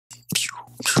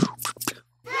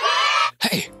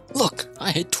Hey, look,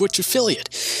 I hit Twitch affiliate.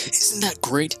 Isn't that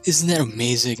great? Isn't that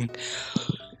amazing?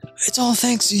 It's all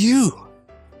thanks to you.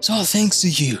 It's all thanks to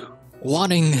you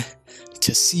wanting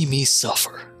to see me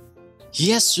suffer.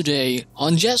 Yesterday,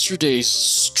 on yesterday's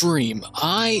stream,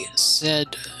 I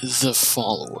said the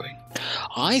following.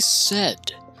 I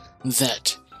said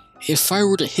that if I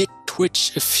were to hit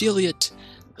Twitch affiliate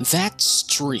that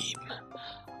stream,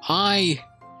 I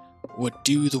would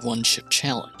do the one chip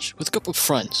challenge with a couple of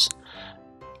friends.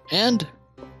 And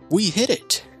we hit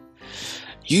it.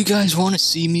 You guys want to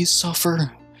see me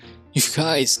suffer? You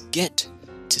guys get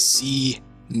to see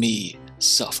me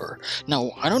suffer.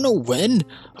 Now, I don't know when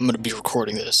I'm going to be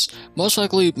recording this. Most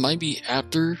likely it might be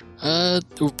after,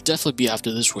 it will definitely be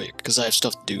after this week, because I have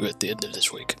stuff to do at the end of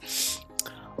this week.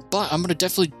 But I'm going to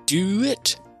definitely do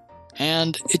it,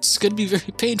 and it's going to be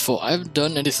very painful. I haven't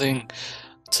done anything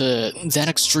to that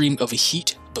extreme of a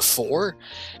heat before,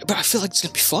 but I feel like it's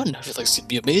going to be fun. I feel like it's going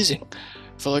to be amazing.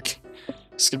 I feel like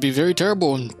it's going to be very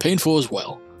terrible and painful as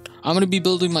well. I'm going to be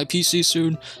building my PC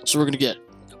soon, so we're going to get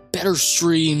better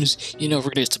streams. You know,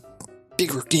 we're going to get some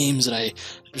bigger games that I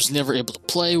was never able to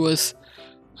play with.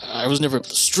 I was never able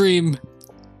to stream.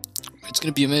 It's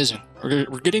going to be amazing. We're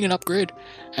getting an upgrade,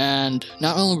 and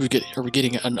not only are we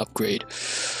getting an upgrade,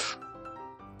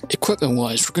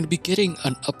 equipment-wise, we're going to be getting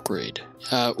an upgrade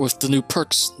with the new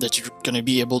perks that you're going to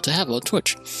be able to have on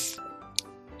Twitch.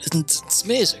 It's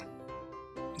amazing.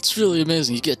 It's really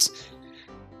amazing. You get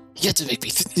to make me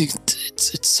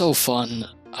it's so fun.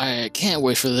 I can't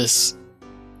wait for this.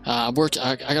 I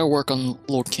gotta work on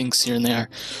little kinks here and there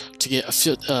to get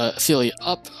affiliate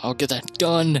up. I'll get that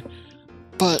done,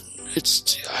 but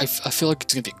I feel like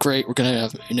it's gonna be great. We're gonna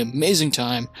have an amazing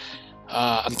time.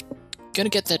 I'm gonna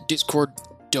get that Discord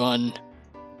done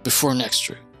before next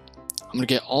stream. I'm gonna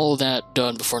get all of that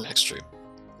done before next stream.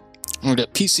 I'm gonna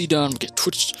get PC done. I'm gonna get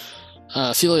Twitch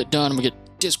affiliate done. I'm gonna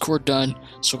get Discord done.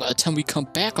 So by the time we come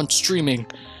back on streaming,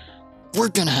 we're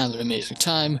gonna have an amazing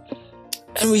time,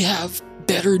 and we have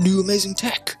better new amazing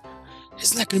tech.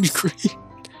 Isn't that gonna be great?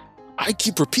 I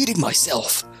keep repeating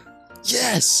myself.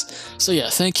 Yes! So yeah,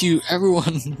 thank you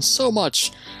everyone so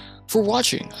much for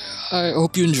watching. I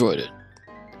hope you enjoyed it.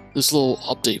 This little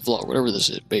update vlog, whatever this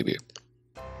is, baby.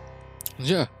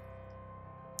 Yeah.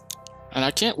 And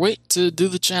I can't wait to do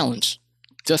the challenge.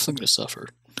 Definitely gonna suffer.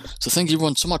 So thank you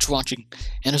everyone so much for watching,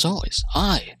 and as always,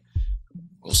 I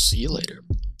will see you later.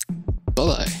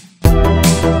 Bye-bye.